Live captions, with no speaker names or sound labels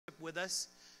with us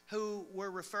who were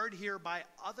referred here by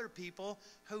other people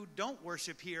who don't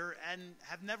worship here and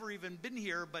have never even been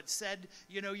here, but said,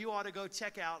 you know, you ought to go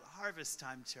check out Harvest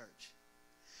Time Church.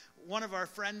 One of our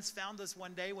friends found us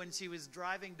one day when she was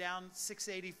driving down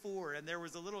 684, and there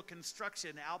was a little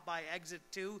construction out by exit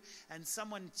 2, and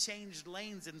someone changed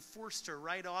lanes and forced her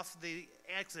right off the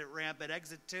exit ramp at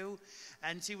exit 2,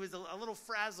 and she was a little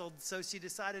frazzled, so she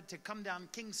decided to come down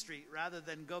King Street rather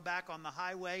than go back on the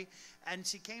highway, and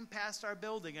she came past our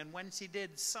building, and when she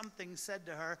did, something said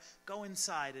to her, go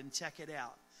inside and check it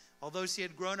out. Although she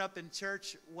had grown up in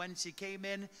church, when she came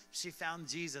in, she found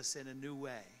Jesus in a new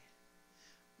way.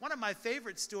 One of my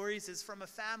favorite stories is from a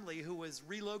family who was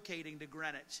relocating to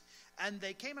Greenwich, and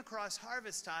they came across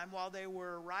Harvest Time while they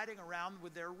were riding around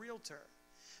with their realtor.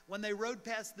 When they rode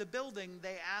past the building,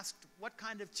 they asked, what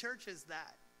kind of church is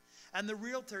that? And the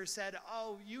realtor said,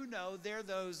 oh, you know, they're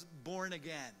those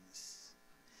born-agains.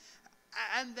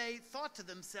 And they thought to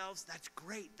themselves, that's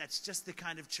great, that's just the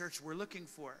kind of church we're looking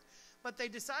for. But they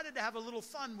decided to have a little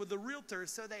fun with the realtor,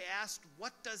 so they asked,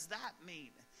 what does that mean?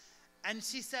 And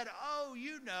she said, oh,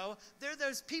 you know, they're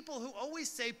those people who always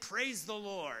say, praise the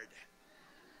Lord.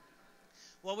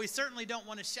 Well, we certainly don't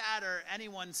want to shatter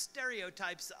anyone's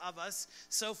stereotypes of us.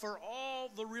 So for all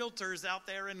the realtors out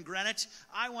there in Greenwich,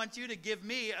 I want you to give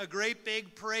me a great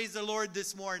big praise the Lord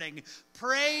this morning.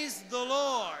 Praise the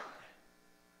Lord.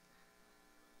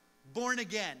 Born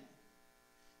again.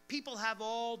 People have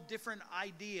all different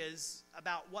ideas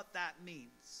about what that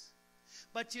means.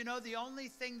 But you know, the only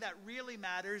thing that really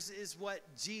matters is what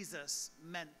Jesus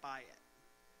meant by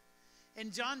it.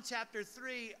 In John chapter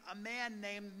 3, a man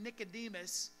named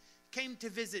Nicodemus came to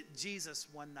visit Jesus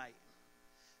one night.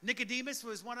 Nicodemus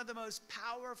was one of the most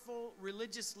powerful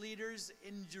religious leaders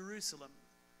in Jerusalem.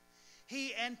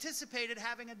 He anticipated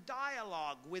having a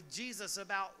dialogue with Jesus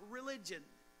about religion.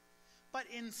 But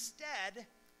instead,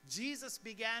 Jesus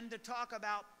began to talk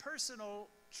about personal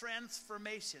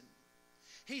transformation.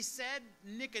 He said,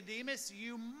 Nicodemus,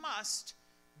 you must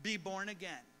be born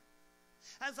again.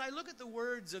 As I look at the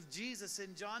words of Jesus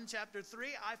in John chapter 3,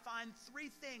 I find three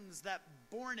things that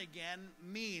born again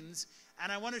means,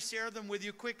 and I want to share them with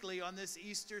you quickly on this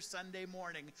Easter Sunday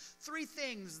morning. Three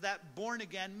things that born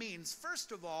again means.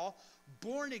 First of all,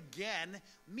 born again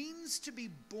means to be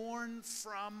born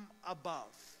from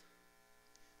above.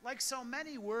 Like so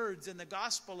many words in the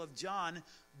Gospel of John,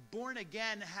 born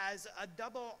again has a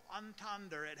double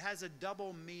entendre. It has a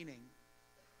double meaning.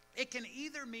 It can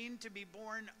either mean to be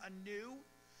born anew,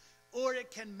 or it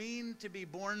can mean to be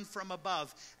born from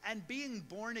above. And being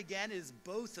born again is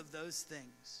both of those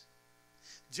things.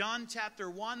 John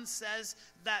chapter 1 says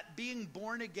that being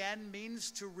born again means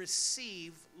to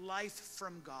receive life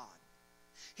from God.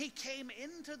 He came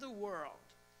into the world.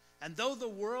 And though the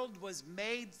world was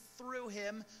made through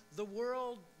him, the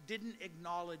world didn't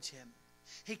acknowledge him.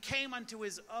 He came unto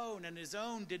his own, and his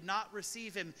own did not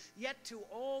receive him. Yet to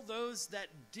all those that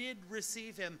did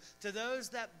receive him, to those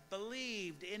that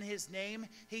believed in his name,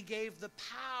 he gave the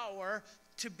power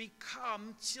to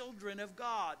become children of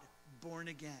God, born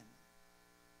again.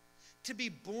 To be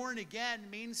born again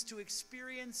means to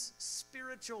experience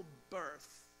spiritual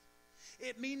birth.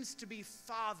 It means to be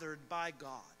fathered by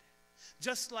God.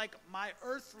 Just like my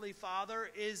earthly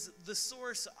father is the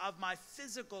source of my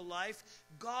physical life,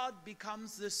 God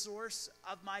becomes the source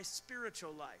of my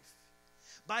spiritual life.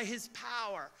 By his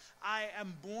power, I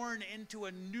am born into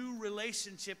a new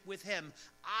relationship with him.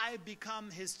 I become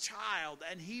his child,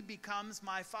 and he becomes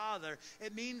my father.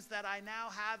 It means that I now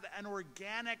have an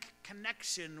organic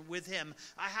connection with him.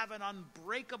 I have an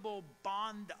unbreakable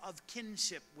bond of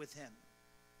kinship with him.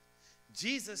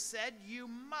 Jesus said, you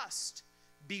must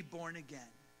be born again.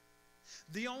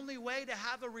 The only way to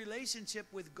have a relationship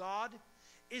with God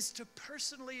is to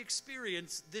personally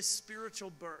experience this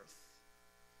spiritual birth.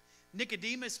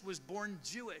 Nicodemus was born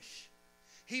Jewish.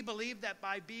 He believed that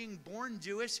by being born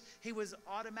Jewish, he was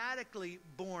automatically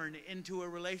born into a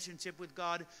relationship with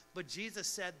God. But Jesus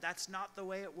said that's not the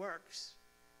way it works.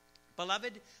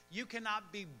 Beloved, you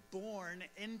cannot be born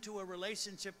into a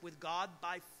relationship with God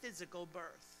by physical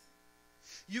birth.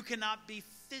 You cannot be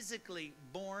physically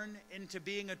born into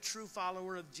being a true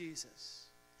follower of Jesus.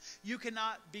 You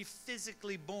cannot be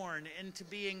physically born into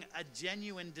being a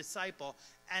genuine disciple,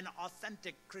 an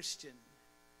authentic Christian.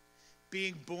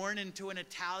 Being born into an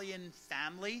Italian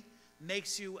family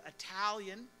makes you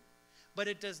Italian, but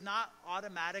it does not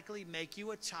automatically make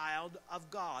you a child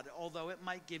of God, although it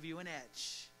might give you an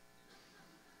edge.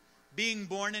 Being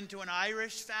born into an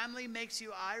Irish family makes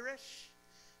you Irish,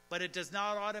 but it does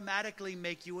not automatically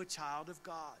make you a child of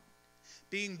God.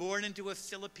 Being born into a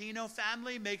Filipino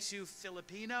family makes you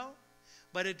Filipino,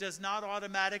 but it does not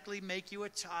automatically make you a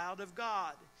child of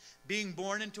God. Being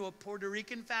born into a Puerto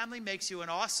Rican family makes you an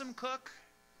awesome cook,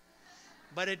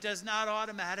 but it does not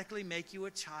automatically make you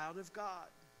a child of God.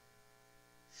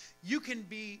 You can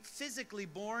be physically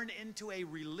born into a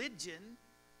religion,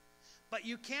 but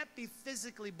you can't be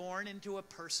physically born into a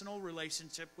personal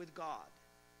relationship with God.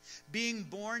 Being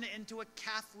born into a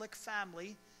Catholic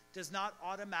family does not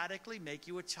automatically make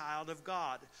you a child of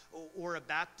God, or a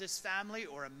Baptist family,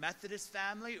 or a Methodist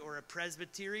family, or a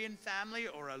Presbyterian family,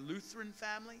 or a Lutheran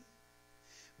family.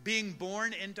 Being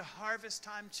born into Harvest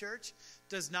Time Church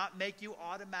does not make you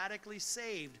automatically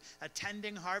saved.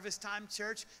 Attending Harvest Time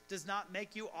Church does not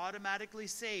make you automatically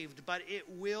saved, but it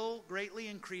will greatly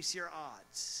increase your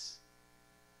odds.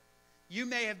 You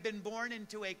may have been born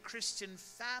into a Christian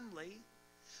family,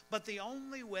 but the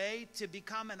only way to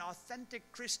become an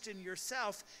authentic Christian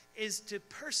yourself is to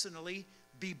personally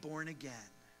be born again.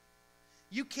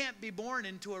 You can't be born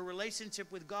into a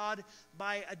relationship with God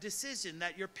by a decision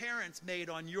that your parents made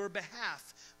on your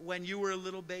behalf when you were a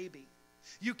little baby.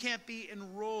 You can't be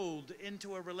enrolled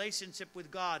into a relationship with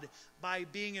God by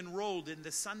being enrolled in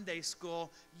the Sunday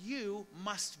school. You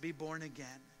must be born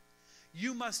again.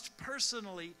 You must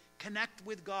personally connect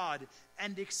with God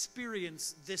and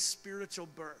experience this spiritual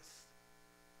birth.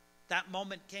 That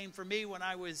moment came for me when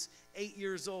I was 8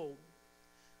 years old.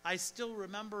 I still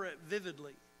remember it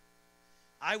vividly.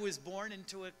 I was born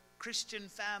into a Christian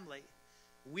family.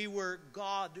 We were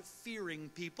God-fearing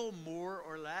people, more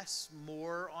or less,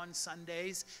 more on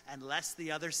Sundays and less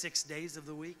the other 6 days of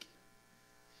the week.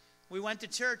 We went to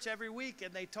church every week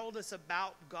and they told us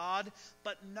about God,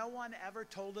 but no one ever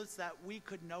told us that we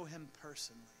could know him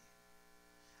personally.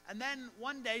 And then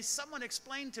one day someone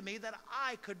explained to me that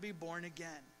I could be born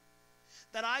again,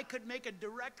 that I could make a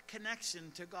direct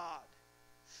connection to God,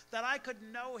 that I could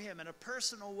know him in a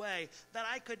personal way, that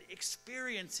I could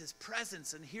experience his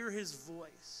presence and hear his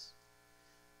voice.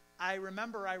 I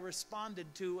remember I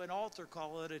responded to an altar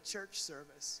call at a church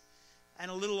service, and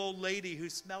a little old lady who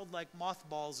smelled like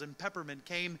mothballs and peppermint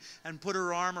came and put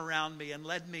her arm around me and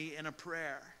led me in a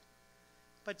prayer.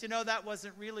 But you know, that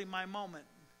wasn't really my moment.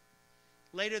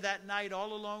 Later that night,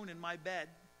 all alone in my bed,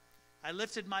 I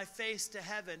lifted my face to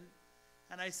heaven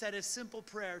and I said a simple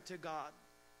prayer to God.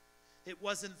 It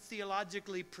wasn't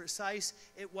theologically precise,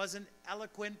 it wasn't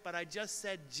eloquent, but I just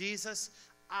said, Jesus,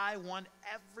 I want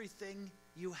everything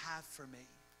you have for me.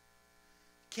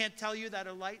 Can't tell you that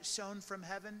a light shone from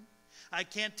heaven. I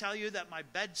can't tell you that my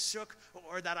bed shook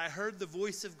or that I heard the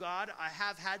voice of God. I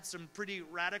have had some pretty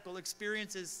radical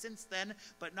experiences since then,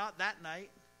 but not that night.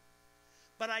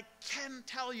 But I can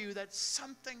tell you that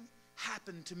something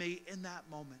happened to me in that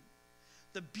moment.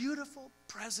 The beautiful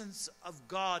presence of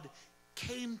God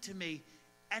came to me,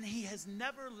 and he has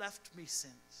never left me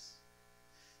since.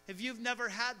 If you've never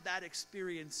had that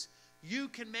experience, you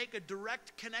can make a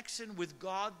direct connection with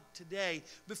God today.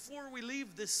 Before we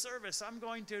leave this service, I'm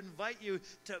going to invite you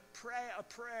to pray a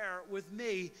prayer with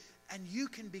me, and you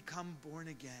can become born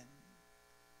again.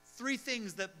 3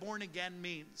 things that born again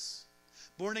means.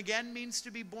 Born again means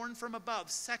to be born from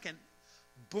above. Second,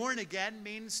 born again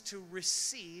means to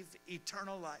receive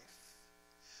eternal life.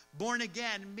 Born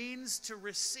again means to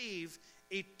receive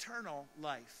eternal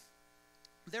life.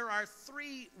 There are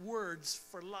 3 words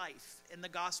for life in the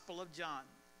Gospel of John.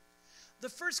 The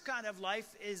first kind of life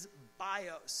is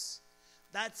bios.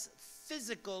 That's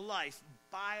physical life,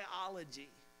 biology.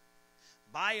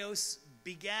 Bios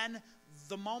began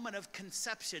the moment of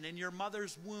conception in your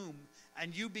mother's womb,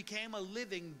 and you became a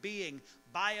living being.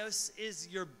 Bios is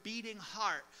your beating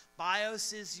heart.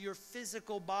 Bios is your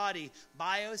physical body.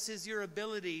 Bios is your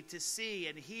ability to see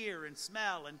and hear and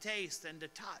smell and taste and to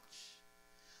touch.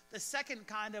 The second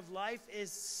kind of life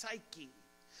is psyche.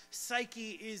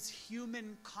 Psyche is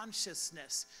human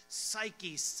consciousness.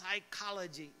 Psyche,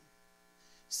 psychology.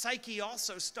 Psyche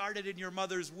also started in your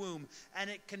mother's womb, and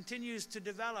it continues to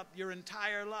develop your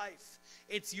entire life.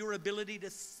 It's your ability to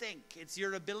think. It's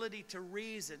your ability to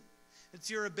reason. It's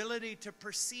your ability to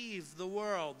perceive the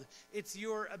world. It's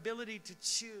your ability to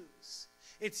choose.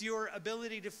 It's your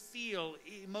ability to feel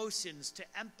emotions, to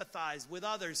empathize with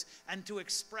others, and to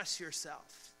express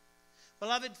yourself.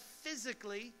 Beloved,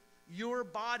 physically, your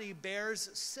body bears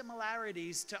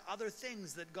similarities to other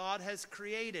things that God has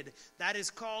created. That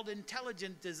is called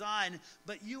intelligent design,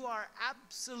 but you are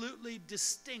absolutely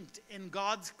distinct in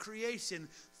God's creation,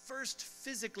 first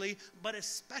physically, but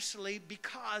especially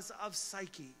because of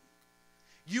psyche.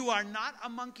 You are not a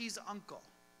monkey's uncle.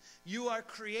 You are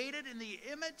created in the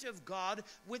image of God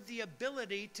with the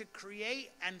ability to create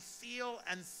and feel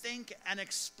and think and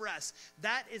express.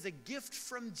 That is a gift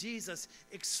from Jesus,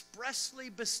 expressly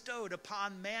bestowed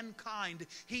upon mankind.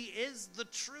 He is the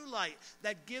true light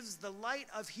that gives the light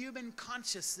of human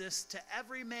consciousness to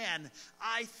every man.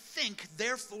 I think,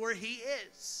 therefore he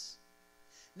is.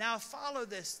 Now follow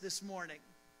this morning.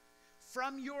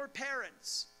 From your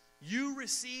parents, you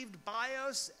received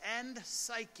bios and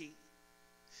psyche.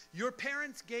 Your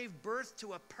parents gave birth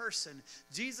to a person.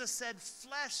 Jesus said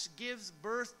flesh gives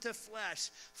birth to flesh.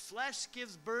 Flesh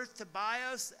gives birth to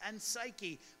bios and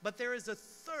psyche. But there is a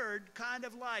third kind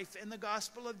of life in the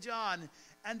Gospel of John,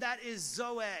 and that is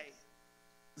Zoe.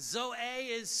 Zoe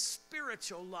is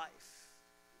spiritual life.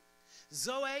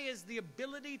 Zoe is the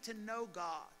ability to know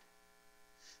God.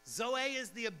 Zoe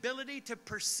is the ability to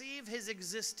perceive his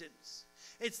existence.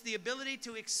 It's the ability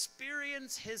to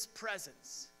experience his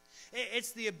presence.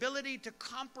 It's the ability to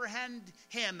comprehend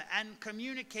him and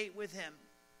communicate with him.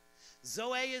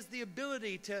 Zoe is the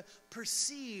ability to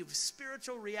perceive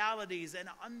spiritual realities and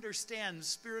understand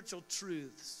spiritual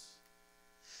truths.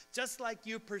 Just like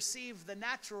you perceive the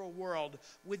natural world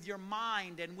with your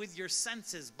mind and with your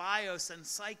senses, bios and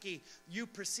psyche, you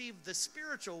perceive the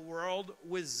spiritual world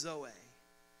with Zoe.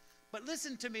 But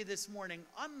listen to me this morning.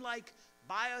 Unlike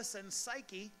bios and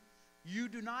psyche, you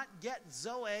do not get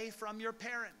Zoe from your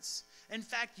parents. In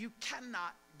fact, you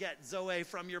cannot get Zoe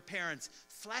from your parents.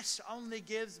 Flesh only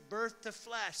gives birth to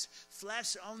flesh.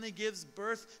 Flesh only gives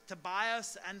birth to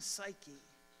bios and psyche.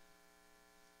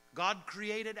 God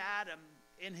created Adam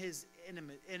in his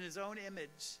own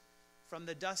image from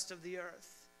the dust of the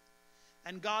earth.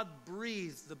 And God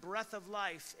breathed the breath of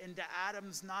life into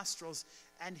Adam's nostrils,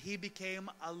 and he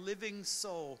became a living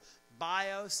soul.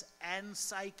 Bios and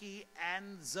psyche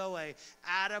and Zoe.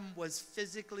 Adam was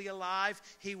physically alive.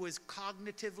 He was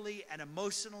cognitively and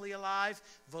emotionally alive,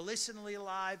 volitionally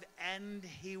alive, and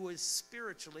he was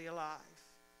spiritually alive.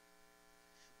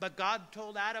 But God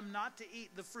told Adam not to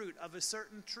eat the fruit of a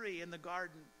certain tree in the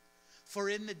garden. For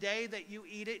in the day that you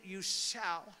eat it, you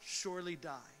shall surely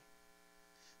die.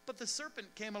 But the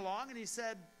serpent came along and he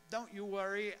said, don't you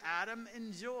worry, Adam,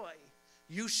 enjoy.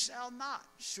 You shall not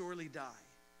surely die.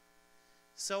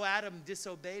 So Adam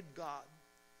disobeyed God.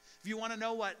 If you want to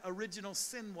know what original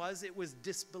sin was, it was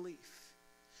disbelief.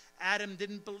 Adam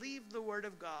didn't believe the word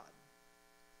of God.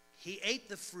 He ate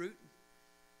the fruit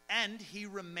and he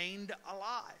remained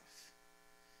alive.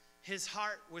 His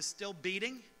heart was still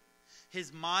beating.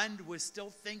 His mind was still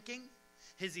thinking.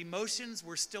 His emotions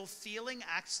were still feeling.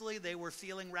 Actually, they were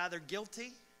feeling rather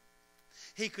guilty.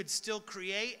 He could still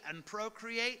create and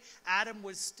procreate. Adam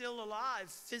was still alive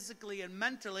physically and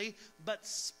mentally, but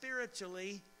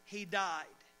spiritually he died.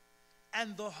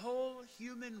 And the whole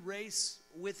human race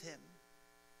with him.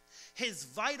 His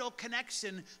vital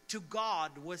connection to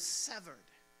God was severed.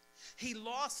 He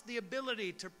lost the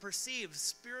ability to perceive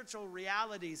spiritual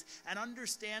realities and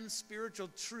understand spiritual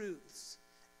truths.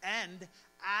 And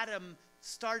Adam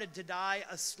started to die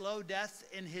a slow death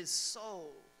in his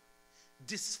soul.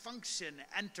 Dysfunction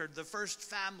entered the first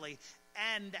family,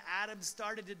 and Adam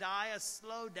started to die a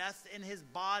slow death in his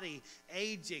body,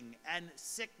 aging and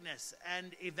sickness,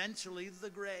 and eventually the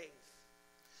grave.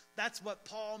 That's what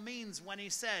Paul means when he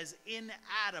says, in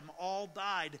Adam all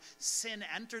died. Sin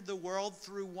entered the world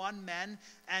through one man,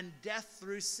 and death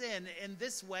through sin. In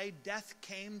this way, death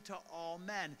came to all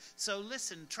men. So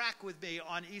listen, track with me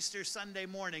on Easter Sunday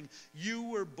morning. You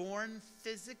were born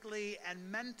physically and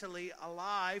mentally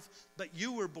alive, but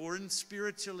you were born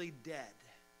spiritually dead.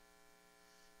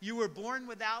 You were born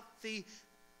without the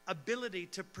ability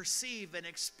to perceive and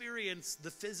experience the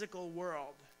physical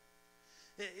world.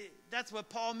 That's what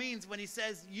Paul means when he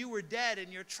says you were dead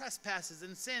in your trespasses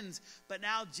and sins, but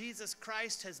now Jesus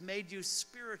Christ has made you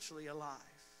spiritually alive.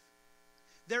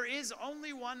 There is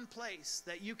only one place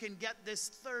that you can get this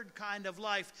third kind of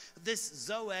life, this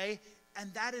Zoe,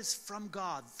 and that is from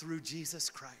God through Jesus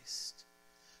Christ.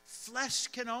 Flesh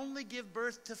can only give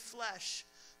birth to flesh,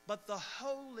 but the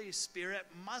Holy Spirit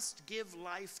must give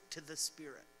life to the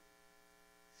Spirit.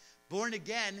 Born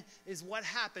again is what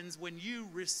happens when you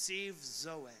receive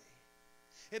Zoe.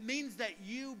 It means that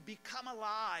you become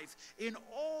alive in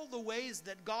all the ways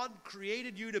that God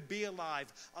created you to be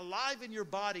alive. Alive in your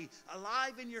body,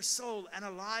 alive in your soul, and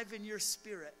alive in your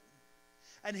spirit.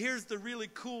 And here's the really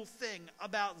cool thing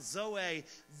about Zoe.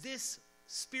 This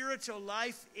spiritual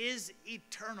life is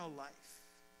eternal life.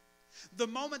 The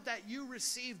moment that you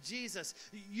receive Jesus,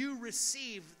 you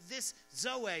receive this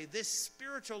Zoe, this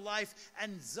spiritual life,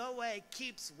 and Zoe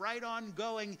keeps right on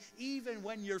going even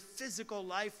when your physical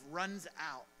life runs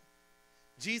out.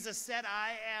 Jesus said,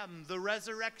 I am the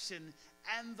resurrection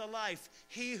and the life.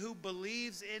 He who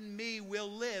believes in me will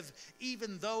live,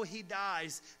 even though he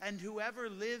dies. And whoever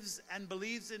lives and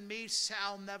believes in me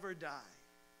shall never die.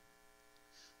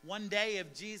 One day,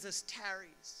 if Jesus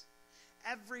tarries,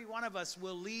 every one of us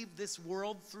will leave this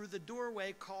world through the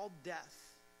doorway called death.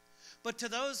 But to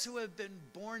those who have been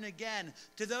born again,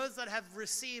 to those that have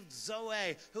received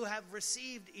Zoe, who have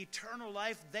received eternal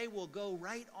life, they will go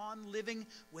right on living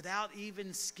without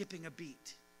even skipping a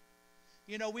beat.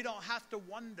 You know, we don't have to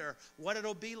wonder what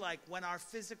it'll be like when our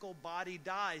physical body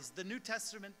dies. The New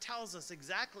Testament tells us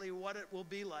exactly what it will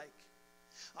be like.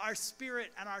 Our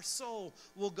spirit and our soul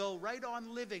will go right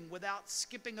on living without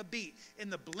skipping a beat.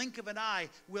 In the blink of an eye,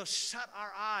 we'll shut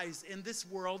our eyes in this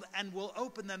world and we'll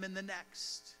open them in the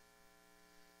next.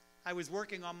 I was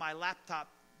working on my laptop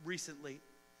recently,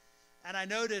 and I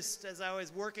noticed as I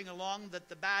was working along that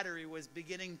the battery was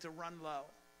beginning to run low.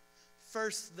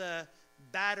 First, the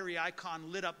battery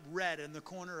icon lit up red in the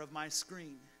corner of my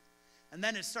screen, and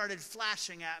then it started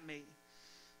flashing at me.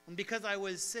 And because I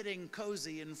was sitting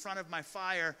cozy in front of my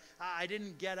fire, I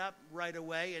didn't get up right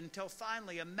away until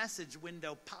finally a message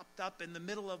window popped up in the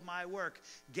middle of my work.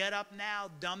 Get up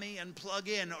now, dummy, and plug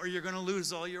in, or you're going to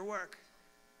lose all your work.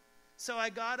 So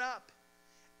I got up,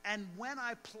 and when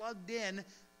I plugged in,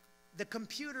 the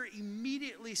computer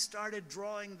immediately started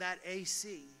drawing that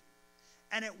AC,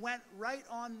 and it went right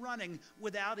on running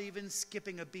without even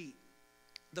skipping a beat.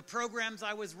 The programs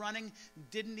I was running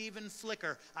didn't even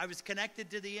flicker. I was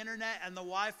connected to the internet, and the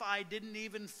Wi-Fi didn't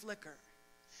even flicker.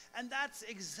 And that's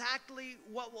exactly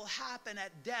what will happen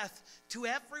at death to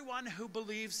everyone who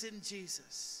believes in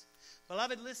Jesus.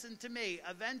 Beloved, listen to me.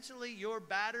 Eventually, your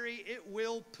battery, it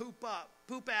will poop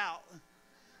out.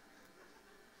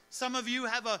 Some of you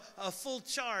have a full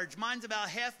charge. Mine's about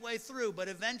halfway through, but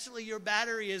eventually your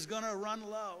battery is going to run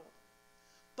low.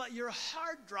 But your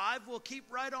hard drive will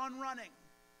keep right on running.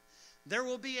 There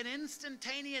will be an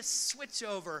instantaneous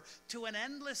switchover to an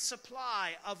endless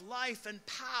supply of life and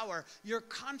power. Your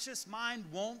conscious mind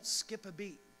won't skip a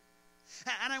beat.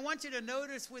 And I want you to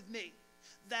notice with me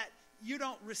that you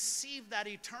don't receive that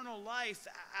eternal life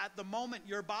at the moment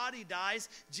your body dies.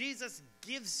 Jesus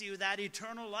gives you that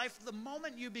eternal life the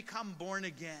moment you become born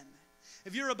again.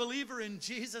 If you're a believer in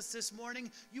Jesus this morning,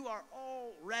 you are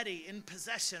already in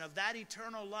possession of that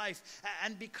eternal life.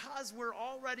 And because we're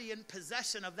already in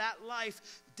possession of that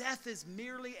life, death is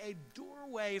merely a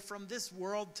doorway from this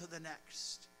world to the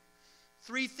next.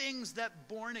 3 things that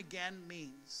born again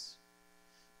means.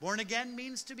 Born again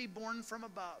means to be born from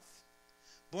above.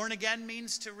 Born again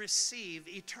means to receive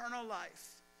eternal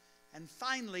life. And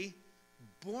finally,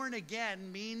 born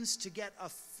again means to get a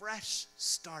fresh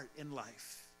start in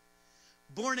life.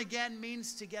 Born again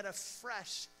means to get a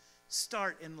fresh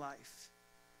start in life.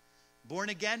 Born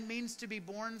again means to be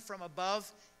born from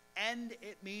above, and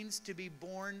it means to be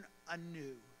born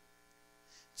anew.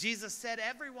 Jesus said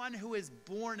everyone who is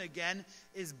born again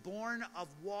is born of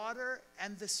water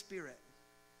and the Spirit.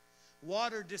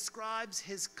 Water describes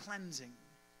his cleansing,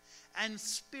 and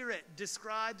Spirit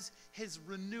describes his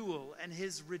renewal and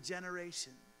his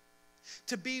regeneration.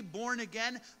 To be born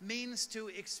again means to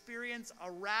experience a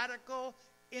radical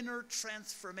inner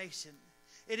transformation.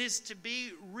 It is to be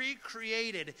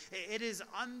recreated. It is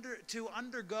to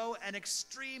undergo an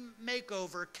extreme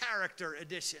makeover, character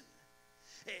edition.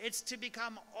 It's to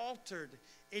become altered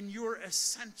in your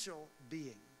essential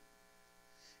being.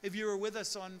 If you were with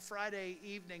us on Friday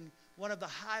evening, one of the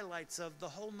highlights of the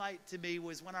whole night to me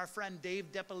was when our friend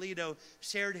Dave DePolito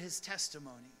shared his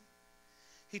testimony.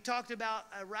 He talked about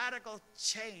a radical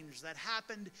change that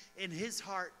happened in his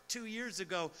heart 2 years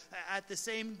ago at the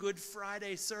same Good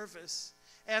Friday service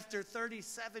after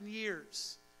 37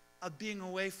 years of being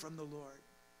away from the Lord.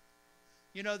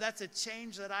 You know, that's a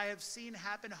change that I have seen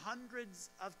happen hundreds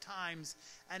of times,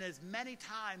 and as many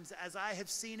times as I have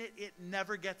seen it, it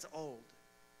never gets old.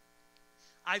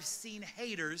 I've seen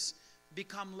haters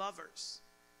become lovers.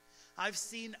 I've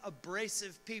seen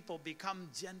abrasive people become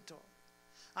gentle.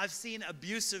 I've seen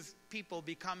abusive people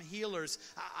become healers.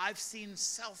 I've seen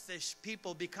selfish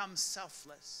people become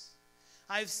selfless.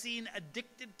 I've seen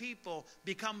addicted people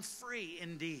become free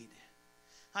indeed.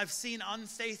 I've seen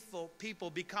unfaithful people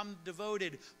become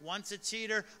devoted. Once a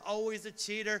cheater, always a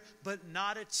cheater, but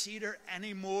not a cheater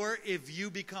anymore if you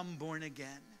become born again.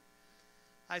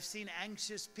 I've seen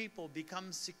anxious people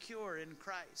become secure in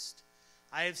Christ.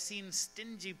 I have seen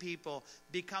stingy people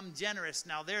become generous.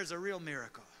 Now there's a real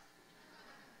miracle.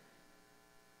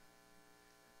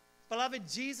 Beloved,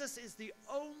 Jesus is the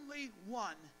only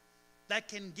one that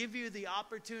can give you the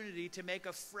opportunity to make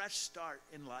a fresh start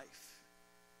in life.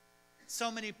 So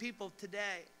many people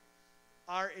today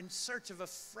are in search of a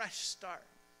fresh start.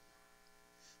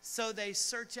 So they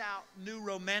search out new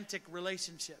romantic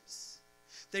relationships.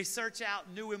 They search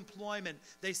out new employment.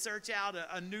 They search out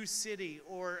a new city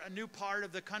or a new part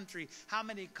of the country. How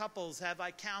many couples have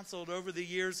I counseled over the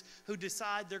years who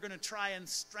decide they're going to try and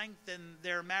strengthen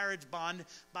their marriage bond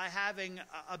by having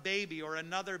a baby or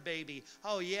another baby?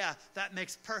 Oh yeah, that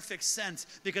makes perfect sense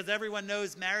because everyone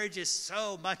knows marriage is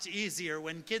so much easier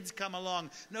when kids come along.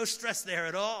 No stress there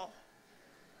at all.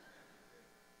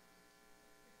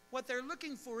 What they're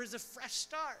looking for is a fresh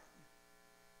start.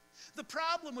 The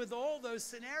problem with all those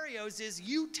scenarios is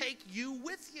you take you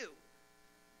with you.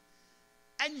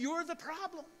 And you're the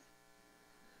problem.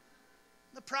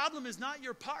 The problem is not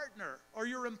your partner or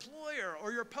your employer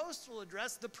or your postal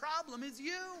address. The problem is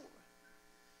you.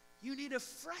 You need a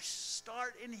fresh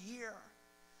start in here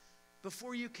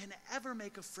before you can ever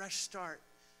make a fresh start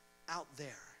out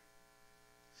there.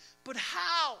 But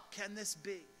how can this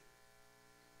be?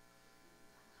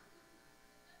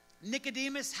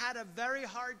 Nicodemus had a very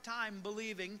hard time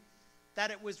believing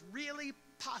that it was really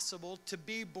possible to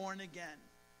be born again.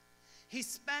 He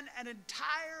spent an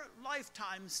entire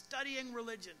lifetime studying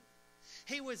religion.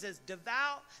 He was as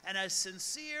devout and as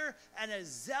sincere and as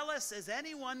zealous as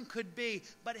anyone could be,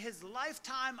 but his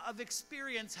lifetime of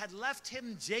experience had left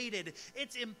him jaded.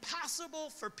 It's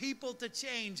impossible for people to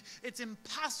change. It's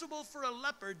impossible for a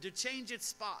leopard to change its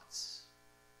spots.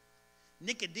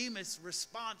 Nicodemus'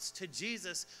 response to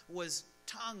Jesus was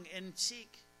tongue in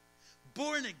cheek.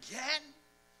 Born again?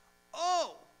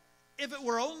 Oh, if it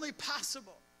were only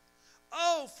possible.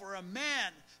 Oh, for a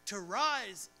man to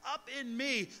rise up in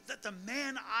me that the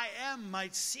man I am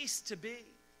might cease to be.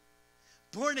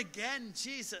 Born again,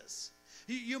 Jesus.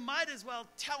 You might as well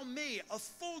tell me, a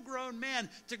full-grown man,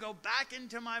 to go back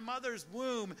into my mother's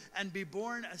womb and be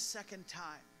born a second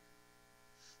time.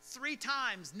 3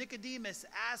 times Nicodemus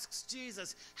asks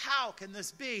Jesus, how can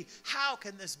this be? How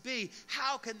can this be?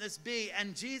 How can this be?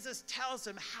 And Jesus tells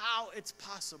him how it's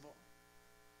possible.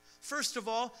 First of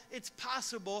all, it's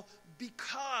possible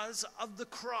because of the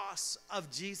cross of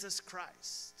Jesus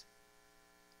Christ.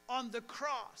 On the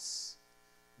cross,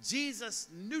 Jesus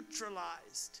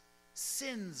neutralized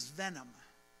sin's venom.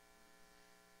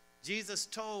 Jesus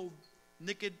told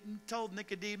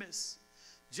Nicodemus,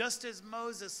 just as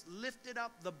Moses lifted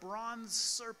up the bronze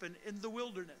serpent in the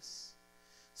wilderness,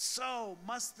 so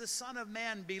must the Son of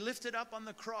Man be lifted up on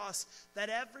the cross, that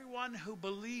everyone who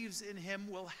believes in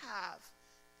him will have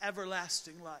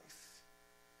everlasting life.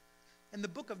 In the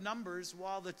book of Numbers,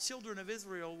 while the children of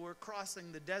Israel were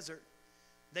crossing the desert,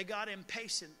 they got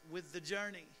impatient with the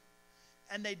journey,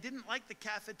 and they didn't like the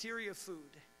cafeteria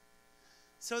food.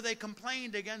 So they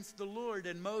complained against the Lord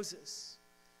and Moses.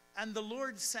 And the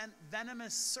Lord sent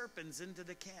venomous serpents into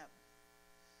the camp.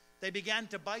 They began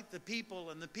to bite the people,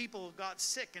 and the people got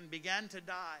sick and began to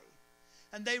die.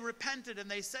 And they repented,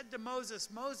 and they said to Moses,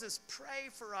 Moses, pray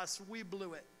for us, we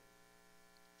blew it.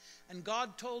 And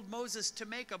God told Moses to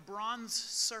make a bronze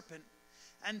serpent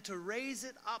and to raise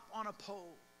it up on a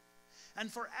pole. And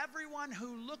for everyone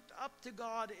who looked up to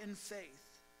God in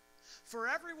faith, for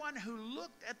everyone who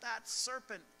looked at that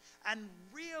serpent and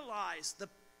realized the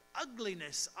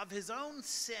ugliness of his own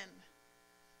sin,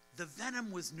 the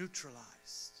venom was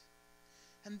neutralized.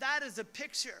 And that is a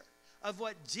picture of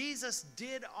what Jesus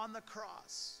did on the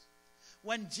cross.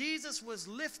 When Jesus was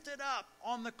lifted up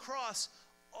on the cross,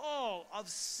 all of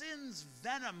sin's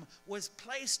venom was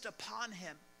placed upon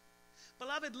him.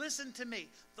 Beloved, listen to me.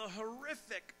 The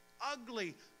horrific,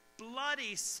 ugly,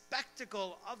 bloody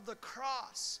spectacle of the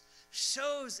cross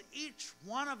shows each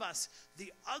one of us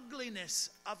the ugliness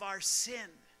of our sin.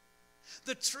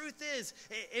 The truth is,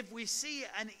 if we see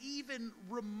an even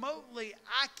remotely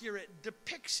accurate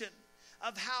depiction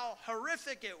of how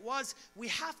horrific it was, we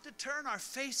have to turn our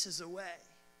faces away.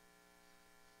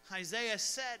 Isaiah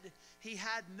said he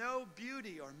had no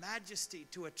beauty or majesty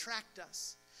to attract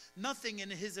us, nothing in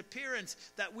his appearance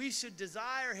that we should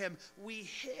desire him. We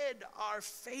hid our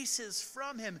faces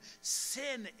from him.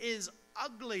 Sin is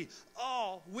ugly.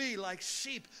 All we like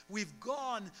sheep, we've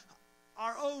gone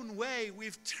our own way.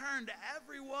 We've turned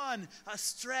everyone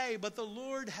astray, but the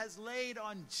Lord has laid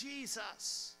on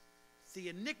Jesus the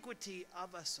iniquity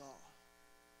of us all.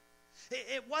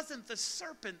 It wasn't the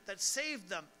serpent that saved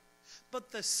them,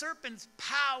 but the serpent's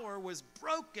power was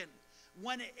broken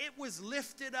when it was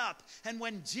lifted up. And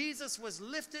when Jesus was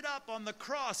lifted up on the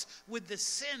cross with the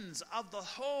sins of the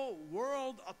whole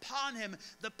world upon him,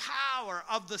 the power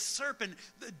of the serpent,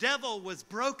 the devil, was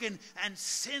broken, and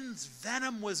sin's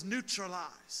venom was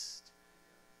neutralized.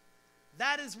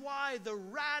 That is why the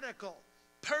radical,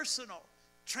 personal,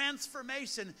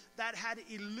 transformation that had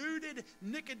eluded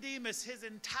Nicodemus his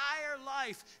entire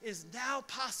life is now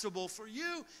possible for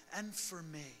you and for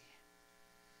me.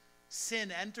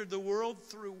 Sin entered the world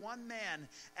through one man,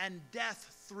 and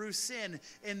death through sin.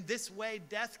 In this way,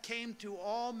 death came to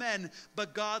all men,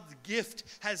 but God's gift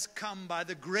has come by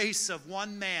the grace of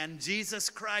one man, Jesus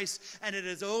Christ, and it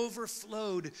has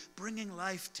overflowed, bringing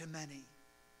life to many.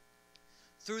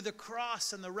 Through the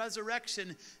cross and the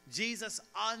resurrection, Jesus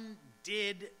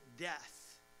undid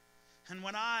death. And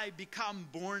when I become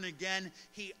born again,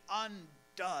 he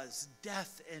undoes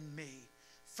death in me.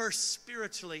 First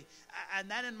spiritually, and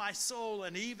then in my soul,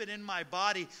 and even in my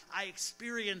body, I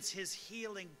experience his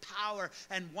healing power.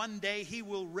 And one day he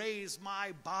will raise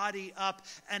my body up,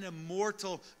 an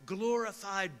immortal,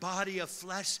 glorified body of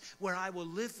flesh, where I will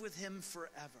live with him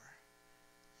forever.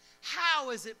 How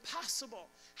is it possible?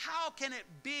 How can it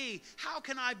be? How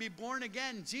can I be born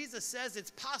again? Jesus says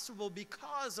it's possible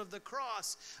because of the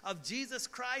cross of Jesus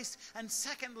Christ. And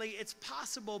secondly, it's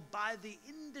possible by the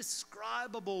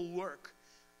indescribable work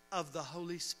of the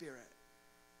Holy Spirit.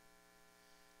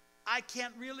 I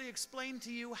can't really explain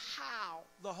to you how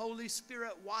the Holy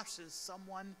Spirit washes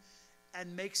someone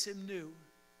and makes him new,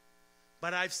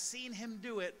 but I've seen him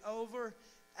do it over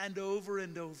and over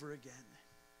and over again.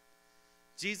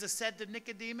 Jesus said to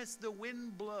Nicodemus, the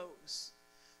wind blows.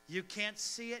 You can't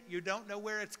see it. You don't know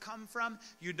where it's come from.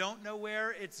 You don't know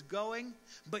where it's going,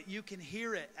 but you can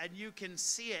hear it and you can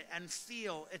see it and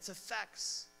feel its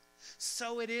effects.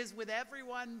 So it is with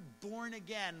everyone born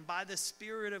again by the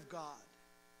Spirit of God.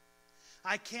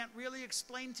 I can't really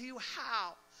explain to you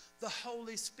how the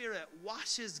Holy Spirit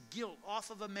washes guilt off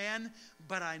of a man,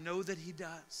 but I know that he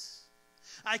does.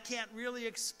 I can't really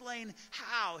explain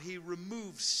how he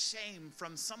removes shame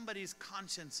from somebody's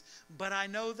conscience, but I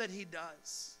know that he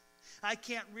does. I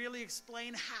can't really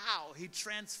explain how he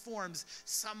transforms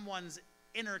someone's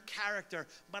inner character,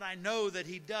 but I know that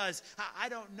he does. I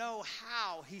don't know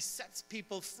how he sets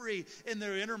people free in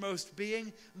their innermost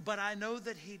being, but I know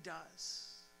that he does.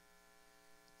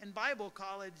 In Bible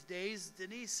college days,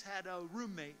 Denise had a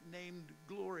roommate named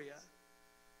Gloria.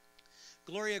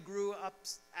 Gloria grew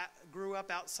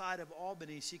up outside of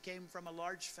Albany. She came from a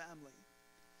large family.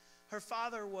 Her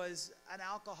father was an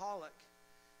alcoholic,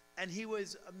 and he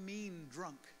was a mean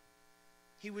drunk.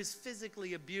 He was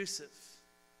physically abusive.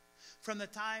 From the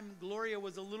time Gloria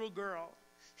was a little girl,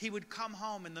 he would come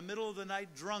home in the middle of the night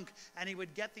drunk, and he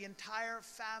would get the entire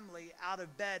family out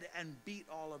of bed and beat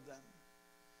all of them.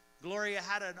 Gloria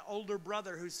had an older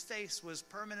brother whose face was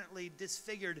permanently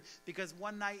disfigured because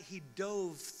one night he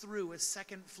dove through a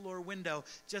second-floor window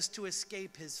just to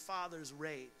escape his father's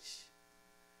rage.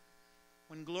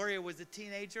 When Gloria was a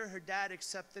teenager, her dad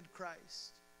accepted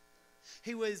Christ.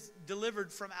 He was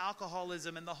delivered from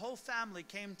alcoholism, and the whole family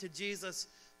came to Jesus.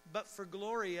 But for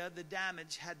Gloria, the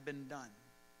damage had been done.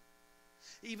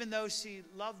 Even though she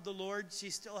loved the Lord, she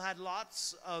still had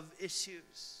lots of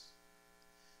issues.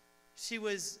 She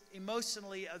was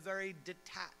emotionally a very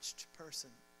detached person.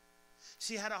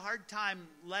 She had a hard time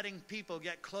letting people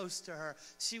get close to her.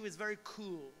 She was very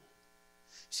cool.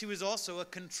 She was also a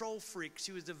control freak.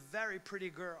 She was a very pretty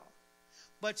girl.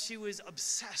 But she was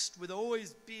obsessed with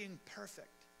always being perfect.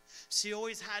 She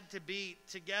always had to be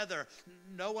together.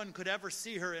 No one could ever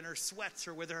see her in her sweats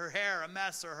or with her hair a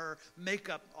mess or her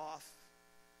makeup off.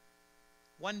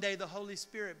 One day the Holy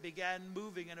Spirit began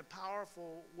moving in a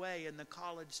powerful way in the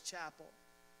college chapel.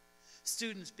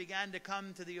 Students began to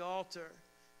come to the altar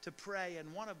to pray,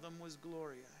 and one of them was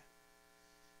Gloria.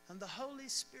 And the Holy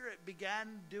Spirit began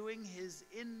doing his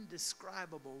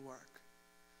indescribable work.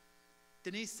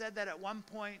 Denise said that at one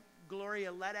point,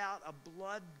 Gloria let out a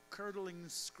blood-curdling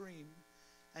scream,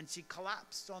 and she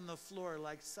collapsed on the floor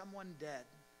like someone dead.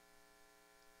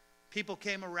 People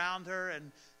came around her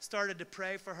and started to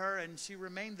pray for her, and she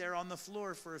remained there on the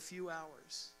floor for a few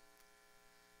hours.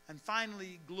 And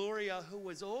finally, Gloria, who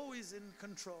was always in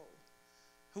control,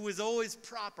 who was always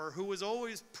proper, who was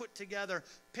always put together,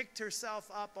 picked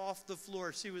herself up off the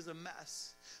floor. She was a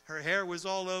mess. Her hair was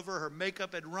all over, her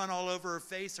makeup had run all over her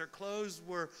face, her clothes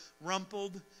were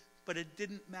rumpled, but it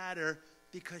didn't matter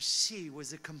because she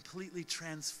was a completely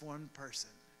transformed person.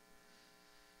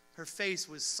 Her face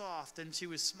was soft and she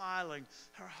was smiling.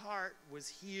 Her heart was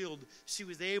healed. She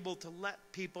was able to let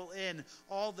people in.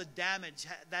 All the damage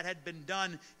that had been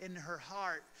done in her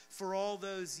heart for all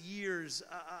those years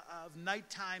of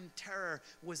nighttime terror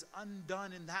was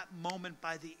undone in that moment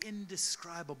by the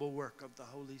indescribable work of the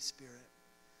Holy Spirit.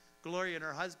 Gloria and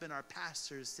her husband are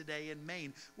pastors today in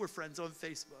Maine. We're friends on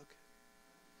Facebook.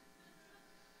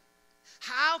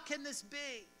 How can this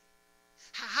be?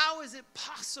 How is it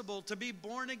possible to be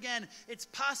born again? It's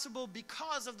possible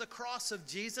because of the cross of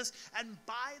Jesus and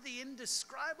by the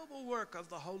indescribable work of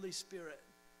the Holy Spirit.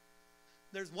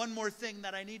 There's one more thing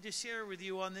that I need to share with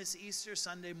you on this Easter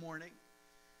Sunday morning,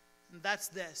 and that's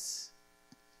this.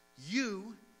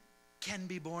 You can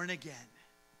be born again.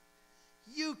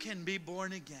 You can be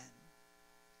born again.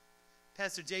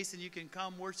 Pastor Jason, you can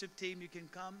come. Worship team, you can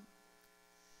come.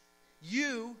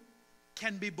 You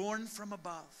can be born from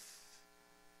above.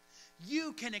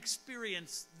 You can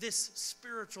experience this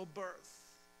spiritual birth.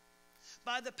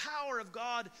 By the power of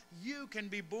God, you can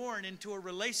be born into a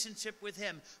relationship with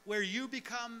him where you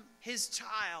become his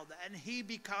child and he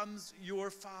becomes your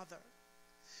father.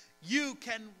 You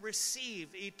can receive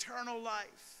eternal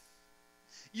life.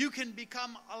 You can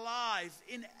become alive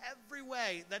in every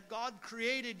way that God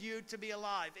created you to be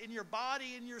alive, in your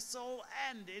body, in your soul,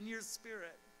 and in your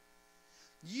spirit.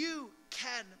 You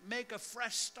can make a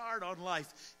fresh start on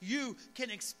life. You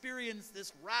can experience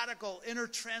this radical inner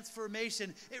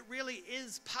transformation. It really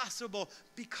is possible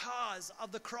because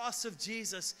of the cross of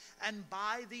Jesus and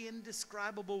by the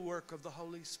indescribable work of the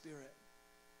Holy Spirit.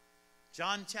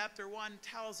 John chapter 1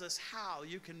 tells us how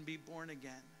you can be born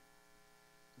again.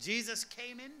 Jesus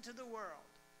came into the world.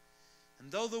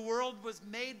 And though the world was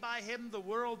made by him, the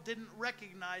world didn't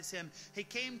recognize him. He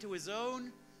came to his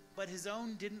own, but his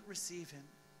own didn't receive him.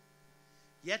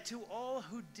 Yet to all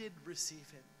who did receive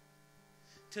him,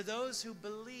 to those who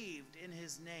believed in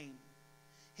his name,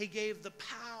 he gave the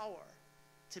power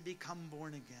to become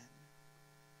born again.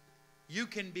 You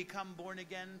can become born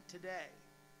again today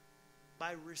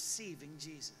by receiving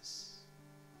Jesus.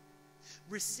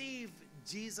 Receive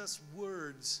Jesus'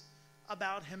 words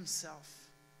about himself.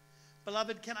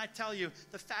 Beloved, can I tell you,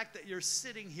 the fact that you're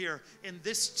sitting here in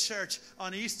this church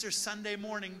on Easter Sunday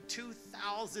morning,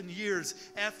 2,000 years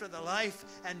after the life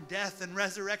and death and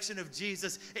resurrection of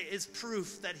Jesus, is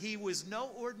proof that he was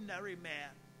no ordinary man.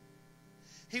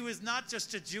 He was not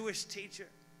just a Jewish teacher.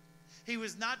 He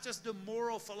was not just a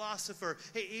moral philosopher.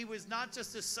 He was not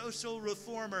just a social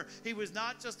reformer. He was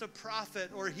not just a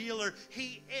prophet or healer.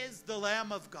 He is the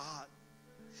Lamb of God.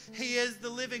 He is the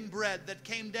living bread that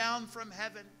came down from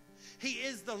heaven. He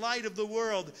is the light of the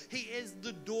world. He is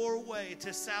the doorway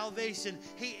to salvation.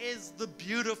 He is the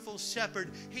beautiful shepherd.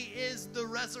 He is the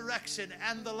resurrection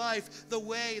and the life, the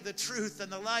way, the truth,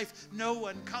 and the life. No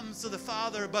one comes to the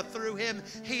Father but through him.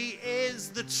 He is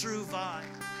the true vine.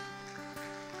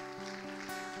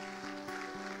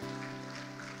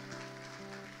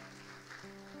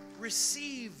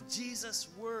 Receive Jesus'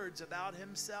 words about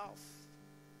himself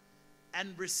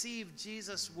and receive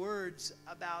Jesus' words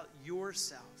about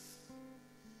yourself.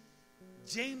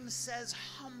 James says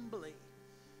humbly,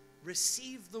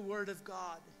 receive the word of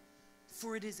God,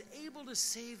 for it is able to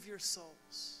save your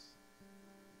souls.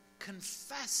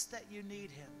 Confess that you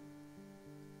need him.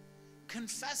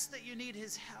 Confess that you need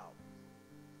his help.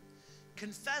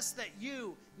 Confess that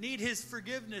you need his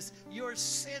forgiveness. Your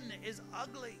sin is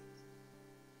ugly.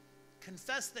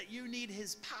 Confess that you need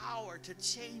his power to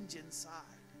change inside.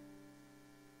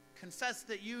 Confess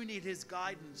that you need his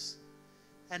guidance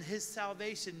and his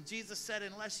salvation. Jesus said,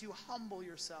 unless you humble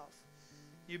yourself,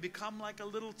 you become like a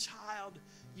little child,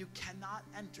 you cannot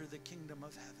enter the kingdom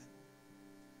of heaven.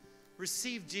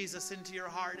 Receive Jesus into your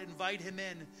heart. Invite him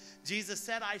in. Jesus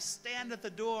said, I stand at the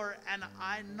door and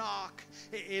I knock.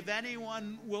 If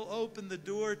anyone will open the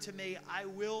door to me, I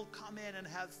will come in and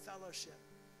have fellowship.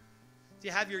 Do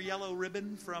you have your yellow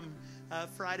ribbon from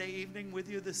Friday evening with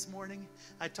you this morning?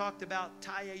 I talked about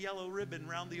tie a yellow ribbon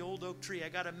around the old oak tree. I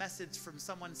got a message from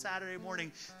someone Saturday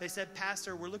morning. They said,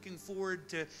 Pastor, we're looking forward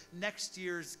to next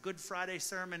year's Good Friday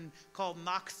sermon called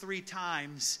Knock 3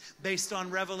 Times, based on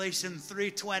Revelation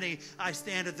 3:20. I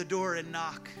stand at the door and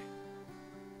knock.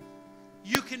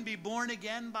 You can be born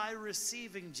again by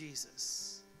receiving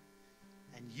Jesus.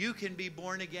 And you can be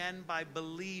born again by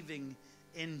believing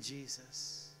in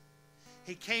Jesus.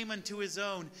 He came unto his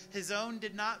own. His own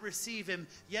did not receive him.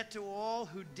 Yet to all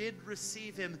who did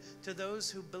receive him, to those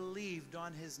who believed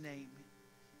on his name,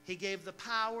 he gave the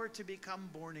power to become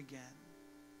born again.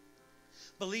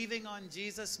 Believing on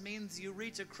Jesus means you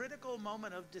reach a critical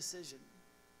moment of decision.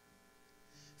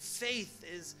 Faith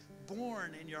is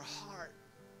born in your heart.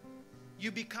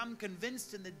 You become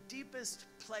convinced in the deepest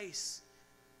place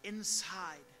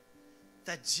inside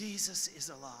that Jesus is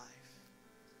alive.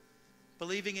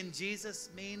 Believing in Jesus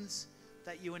means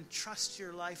that you entrust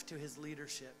your life to his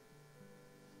leadership.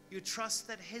 You trust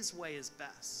that his way is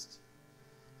best.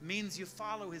 It means you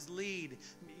follow his lead.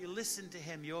 You listen to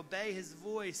him. You obey his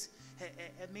voice.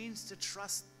 It means to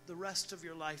trust the rest of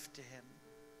your life to him.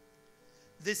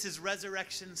 This is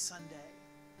Resurrection Sunday.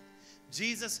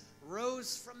 Jesus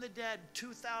rose from the dead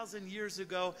 2,000 years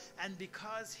ago, and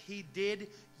because he did,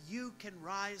 you can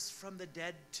rise from the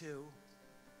dead too.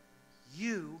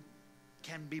 You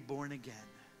can be born again.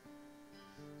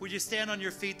 Would you stand on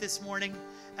your feet this morning,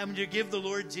 and would you give the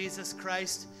Lord Jesus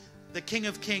Christ, the King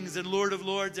of Kings and Lord of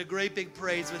Lords, a great big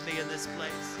praise with me in this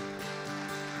place?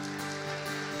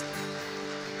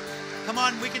 Come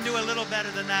on, we can do a little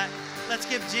better than that. Let's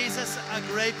give Jesus a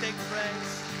great big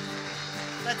praise.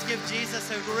 Let's give Jesus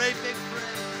a great big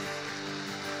praise.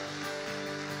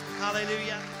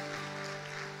 Hallelujah.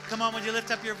 Come on, would you lift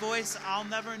up your voice? I'll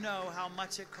never know how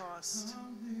much it cost.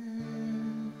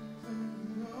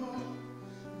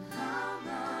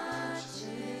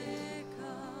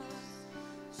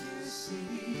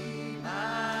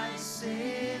 My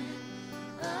sin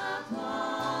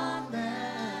upon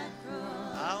that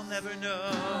cross. I'll never know.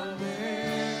 I'll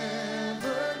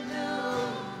never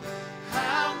know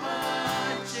how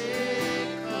much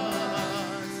it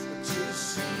costs to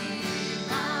see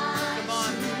my sin. Come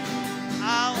on.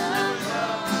 I'll never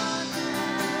know.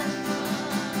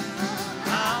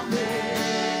 I'll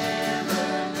never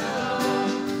know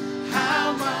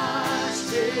how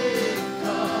much it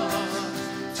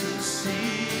costs to see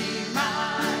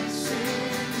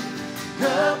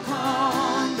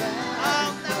upon that.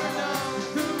 I'll never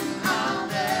know. I'll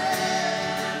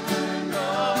never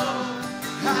know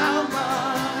how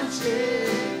much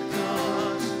it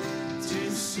costs to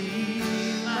see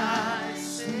my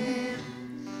sin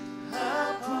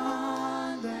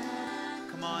upon that.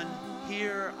 Come on,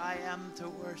 here I am to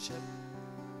worship.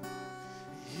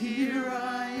 Here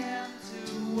I am to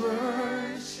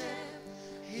worship.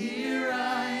 Here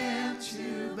I am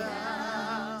to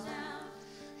bow.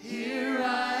 Here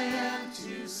I am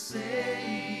to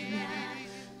say,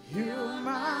 you're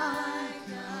my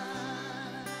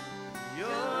God.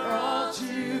 You're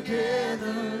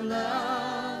altogether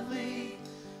lovely,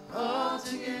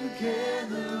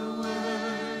 altogether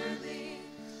worthy,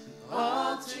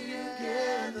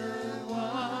 altogether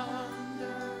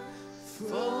wonderful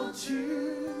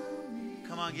to me.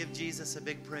 Come on, give Jesus a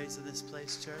big praise in this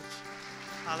place, church.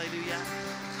 Hallelujah.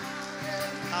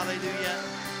 Hallelujah.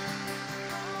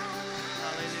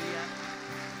 Hallelujah.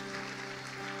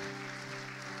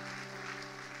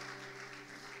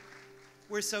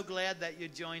 We're so glad that you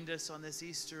joined us on this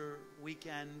Easter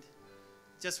weekend.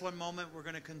 Just one moment, we're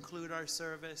going to conclude our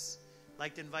service. I'd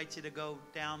like to invite you to go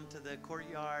down to the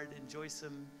courtyard, enjoy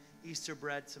some Easter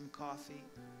bread, some coffee.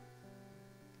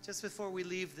 Just before we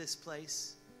leave this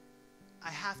place, I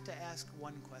have to ask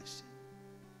one question.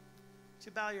 Would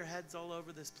you bow your heads all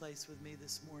over this place with me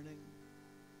this morning?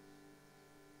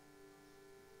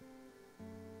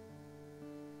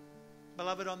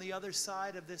 Beloved, on the other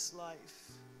side of this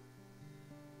life,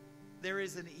 there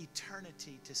is an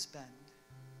eternity to spend.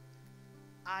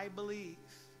 I believe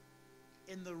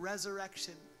in the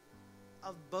resurrection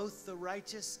of both the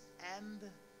righteous and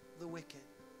the wicked.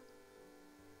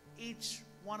 Each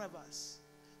one of us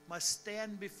must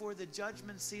stand before the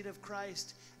judgment seat of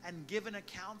Christ and give an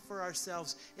account for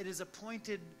ourselves. It is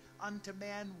appointed unto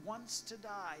man once to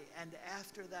die, and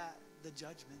after that, the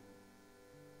judgment.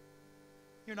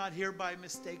 You're not here by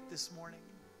mistake this morning.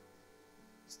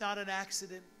 It's not an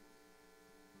accident.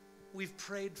 We've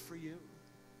prayed for you.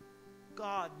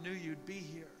 God knew you'd be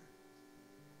here.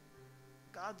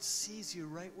 God sees you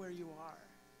right where you are.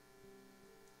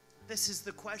 This is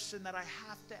the question that I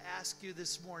have to ask you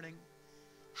this morning.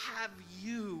 Have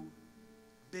you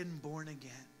been born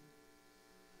again?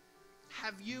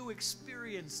 Have you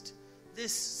experienced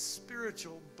this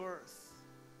spiritual birth?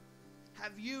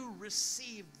 Have you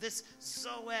received this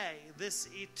Zoe, this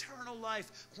eternal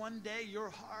life? One day your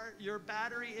heart, your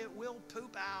battery, it will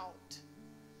poop out.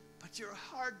 But your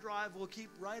hard drive will keep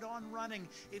right on running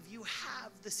if you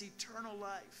have this eternal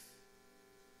life.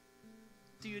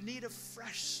 Do you need a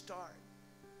fresh start?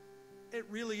 It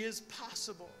really is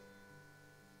possible.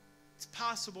 It's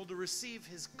possible to receive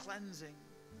his cleansing.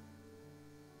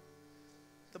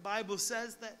 The Bible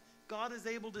says that God is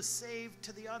able to save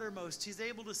to the uttermost. He's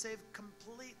able to save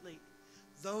completely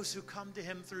those who come to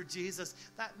him through Jesus.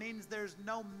 That means there's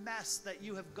no mess that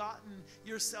you have gotten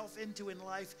yourself into in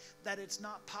life that it's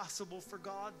not possible for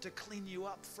God to clean you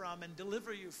up from and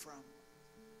deliver you from.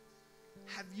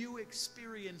 Have you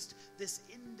experienced this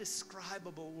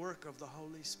indescribable work of the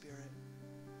Holy Spirit?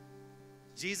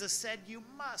 Jesus said you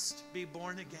must be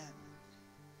born again.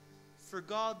 For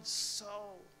God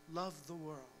so loved the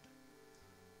world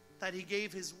that he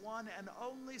gave his one and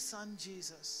only Son,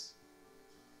 Jesus,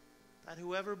 that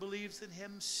whoever believes in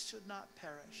him should not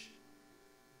perish,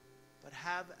 but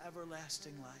have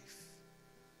everlasting life.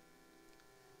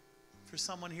 For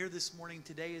someone here this morning,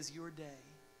 today is your day.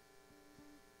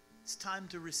 It's time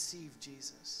to receive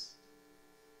Jesus.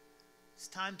 It's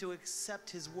time to accept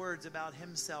his words about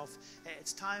himself.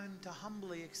 It's time to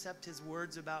humbly accept his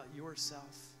words about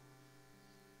yourself.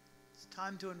 It's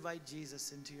time to invite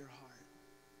Jesus into your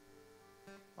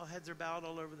heart. While heads are bowed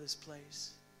all over this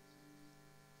place,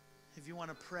 if you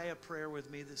want to pray a prayer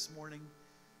with me this morning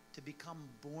to become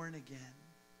born again,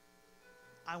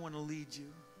 I want to lead you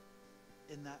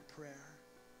in that prayer.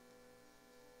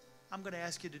 I'm going to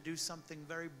ask you to do something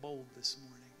very bold this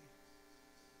morning.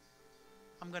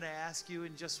 I'm going to ask you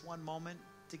in just one moment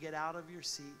to get out of your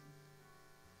seat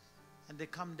and to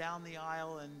come down the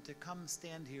aisle and to come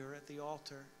stand here at the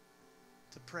altar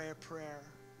to pray a prayer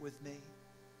with me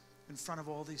in front of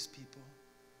all these people.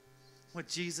 What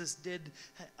Jesus did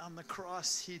on the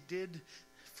cross, he did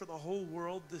for the whole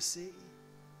world to see.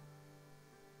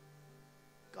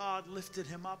 God lifted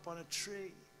him up on a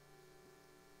tree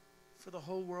for the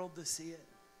whole world to see it.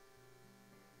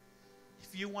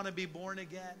 If you want to be born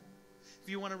again, if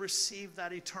you want to receive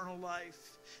that eternal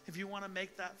life, if you want to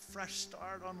make that fresh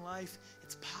start on life,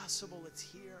 it's possible. It's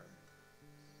here.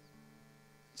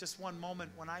 Just one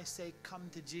moment, when I say come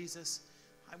to Jesus,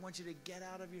 I want you to get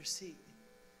out of your seat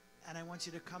and I want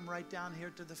you to come right down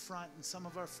here to the front, and some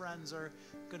of our friends are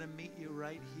going to meet you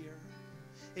right here.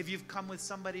 If you've come with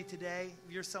somebody today,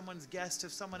 if you're someone's guest,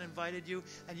 if someone invited you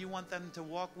and you want them to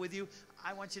walk with you,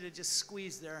 I want you to just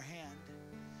squeeze their hand.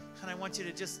 And I want you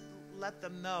to just let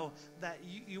them know that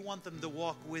you want them to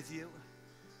walk with you.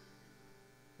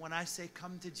 When I say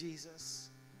come to Jesus,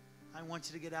 I want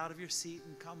you to get out of your seat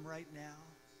and come right now.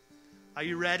 Are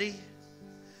you ready?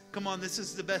 Come on, this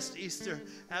is the best Easter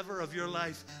ever of your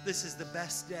life. This is the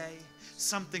best day.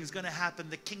 Something's going to happen.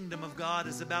 The kingdom of God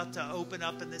is about to open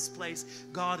up in this place.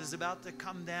 God is about to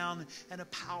come down in a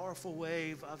powerful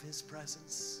wave of his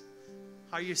presence.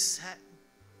 Are you set?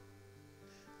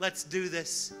 Let's do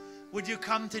this. Would you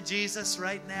come to Jesus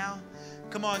right now?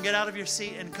 Come on, get out of your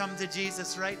seat and come to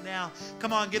Jesus right now.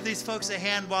 Come on, give these folks a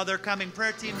hand while they're coming.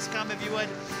 Prayer teams, come if you would.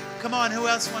 Come on, who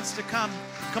else wants to come?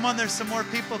 Come on, there's some more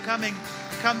people coming.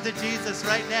 Come to Jesus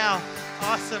right now.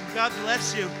 Awesome. God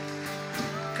bless you.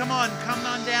 Come on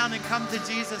down and come to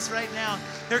Jesus right now.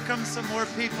 Here comes some more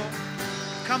people.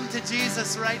 Come to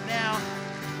Jesus right now.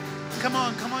 Come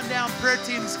on down. Prayer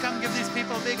teams, come give these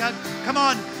people a big hug. Come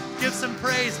on, give some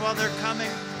praise while they're coming.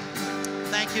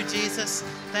 Thank you, Jesus.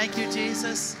 Thank you,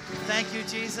 Jesus. Thank you,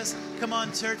 Jesus. Come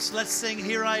on, church, let's sing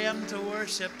Here I Am to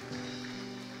Worship.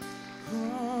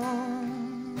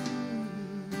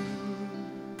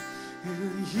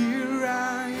 Here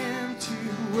I am to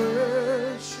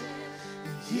worship.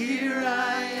 Here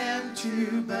I am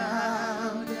to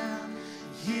bow down.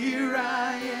 Here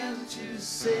I am to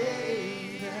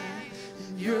say that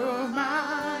you're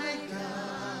my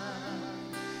God.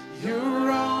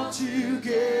 You're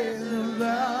altogether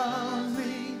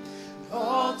lovely,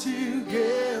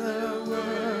 altogether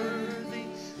worthy.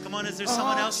 Come on, is there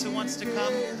someone else who wants to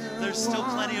come? There's still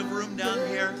plenty of room down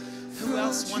here. Who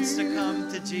else wants to come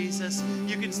to Jesus?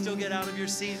 You can still get out of your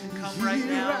seat and come right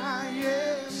now.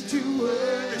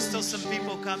 There's still some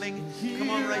people coming.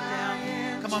 Come on right now.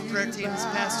 Come on, prayer teams,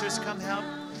 pastors, come help.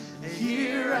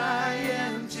 Here I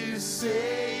am to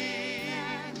say,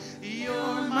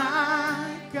 you're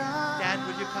my God. Dad,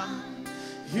 would you come?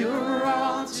 You're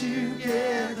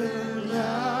altogether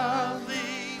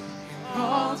lovely,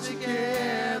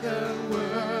 altogether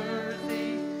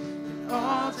worthy, and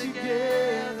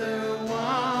altogether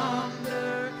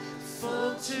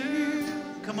wonderful too.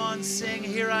 Come on, sing,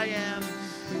 Here I Am.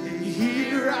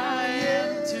 Here I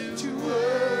am to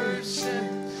worship,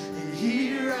 and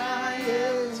here I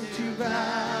am to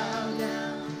bow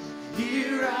down.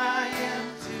 Here I am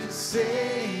to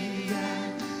say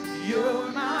that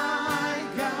you're my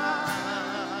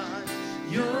God.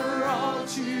 You're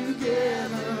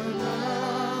altogether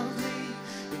lovely,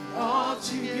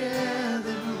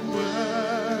 altogether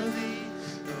worthy,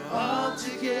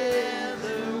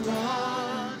 altogether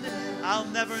wonderful. I'll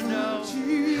never know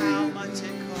how much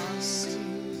it cost.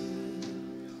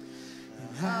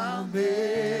 I'll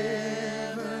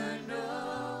never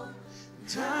know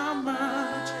how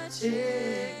much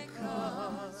it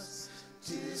costs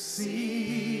to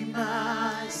see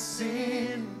my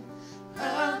sin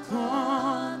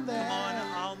upon that. Come on,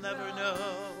 I'll never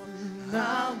know.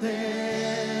 I'll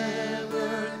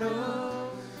never know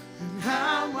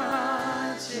how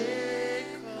much it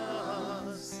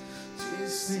costs to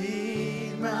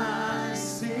see my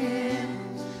sin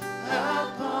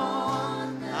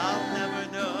upon that. I'll never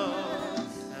know.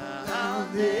 I'll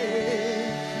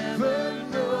never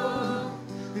know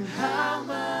how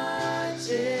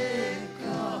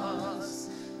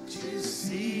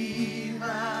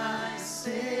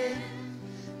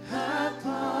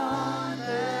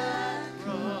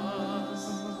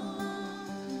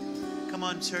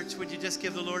on, church, would you just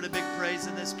give the Lord a big praise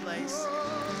in this place?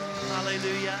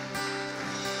 Hallelujah.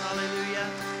 Hallelujah.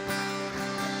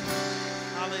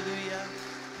 Hallelujah.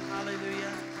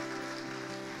 Hallelujah.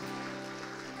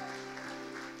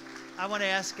 I want to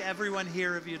ask everyone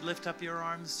here if you'd lift up your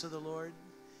arms to the Lord.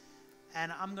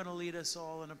 And I'm going to lead us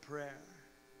all in a prayer.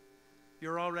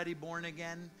 You're already born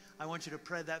again. I want you to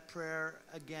pray that prayer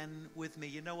again with me.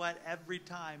 You know what? Every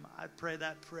time I pray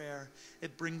that prayer,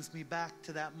 it brings me back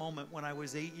to that moment when I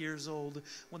was 8 years old,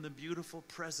 when the beautiful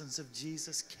presence of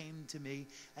Jesus came to me,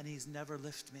 and he's never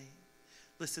left me.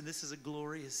 Listen, this is a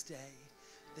glorious day.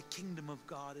 The kingdom of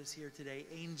God is here today.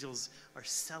 Angels are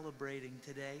celebrating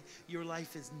today. Your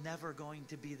life is never going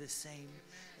to be the same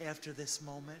after this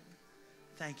moment.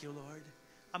 Thank you, Lord.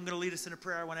 I'm going to lead us in a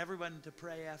prayer. I want everyone to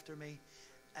pray after me,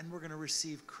 and we're going to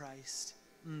receive Christ.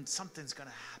 Something's going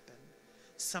to happen.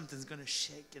 Something's going to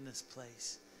shake in this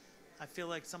place. I feel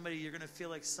like you're going to feel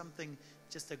like something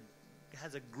just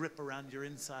has a grip around your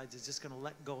insides. It's just going to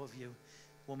let go of you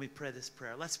when we pray this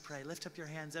prayer. Let's pray. Lift up your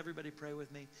hands. Everybody pray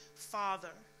with me.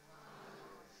 Father,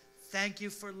 thank you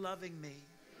for loving me.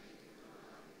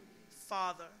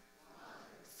 Father,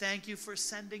 thank you for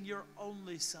sending your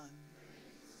only Son.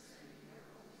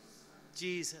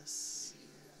 Jesus,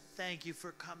 thank you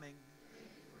for coming.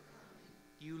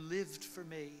 You lived for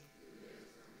me.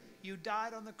 You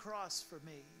died on the cross for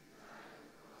me.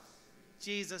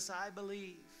 Jesus, I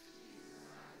believe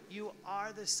you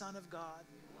are the Son of God.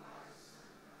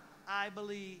 I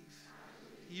believe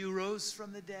you rose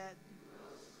from the dead.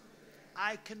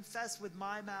 I confess with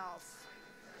my mouth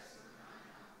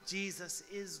Jesus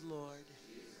is Lord.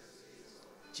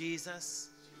 Jesus,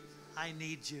 I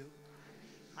need you.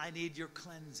 I need your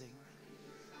cleansing.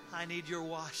 I need your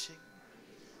washing.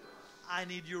 I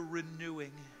need your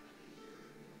renewing.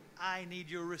 I need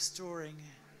your restoring.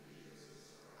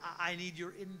 I need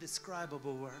your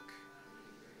indescribable work.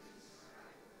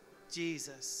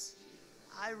 Jesus,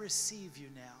 I receive you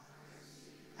now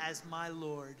as my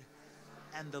Lord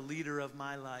and the leader of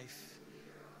my life.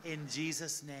 In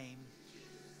Jesus' name,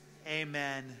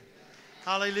 amen.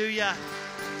 Hallelujah.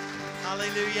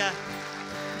 Hallelujah.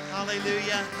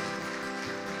 Hallelujah.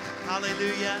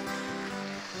 Hallelujah.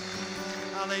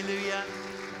 Hallelujah.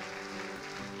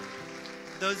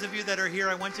 Those of you that are here,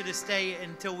 I want you to stay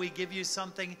until we give you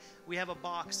something. We have a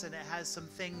box, and it has some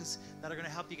things that are going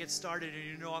to help you get started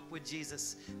in your walk with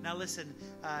Jesus. Now listen,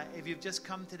 if you've just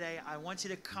come today, I want you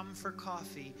to come for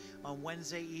coffee on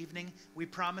Wednesday evening. We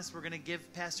promise we're going to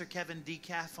give Pastor Kevin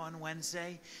decaf on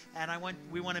Wednesday, and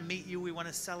we want to meet you. We want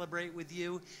to celebrate with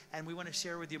you, and we want to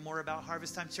share with you more about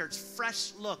Harvest Time Church.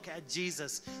 Fresh look at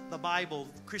Jesus, the Bible,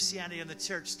 Christianity, and the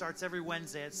church starts every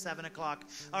Wednesday at 7 o'clock.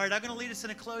 All right, I'm going to lead us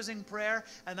in a closing prayer,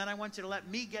 and then I want you to let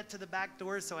me get to the back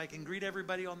door so I can greet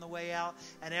everybody on the way out,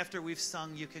 and after we've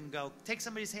sung, you can go. Take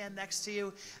somebody's hand next to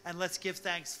you, and let's give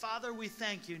thanks. Father, we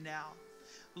thank you now,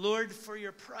 Lord, for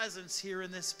your presence here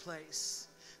in this place.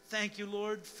 Thank you,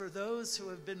 Lord, for those who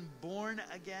have been born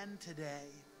again today.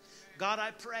 God,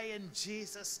 I pray in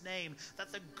Jesus' name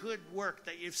that the good work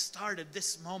that you've started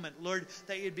this moment, Lord,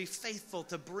 that you'd be faithful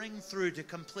to bring through to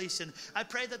completion. I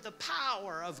pray that the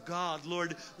power of God,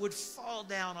 Lord, would fall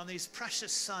down on these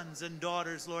precious sons and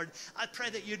daughters, Lord. I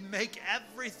pray that you'd make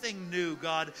everything new,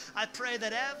 God. I pray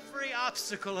that every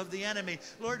obstacle of the enemy,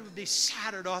 Lord, would be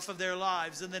shattered off of their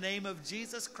lives in the name of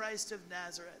Jesus Christ of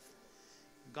Nazareth.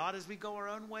 God, as we go our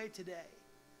own way today,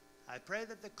 I pray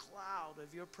that the cloud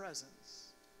of your presence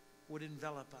would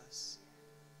envelop us.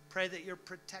 Pray that your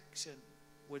protection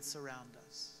would surround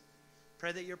us.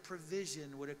 Pray that your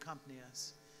provision would accompany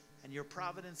us and your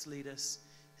providence lead us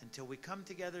until we come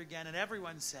together again. And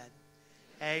everyone said,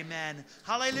 amen.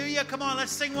 Hallelujah. Come on,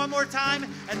 let's sing one more time,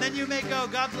 and then you may go.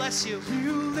 God bless you.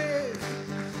 You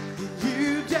live,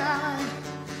 you died,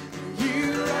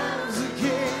 you rose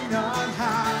again.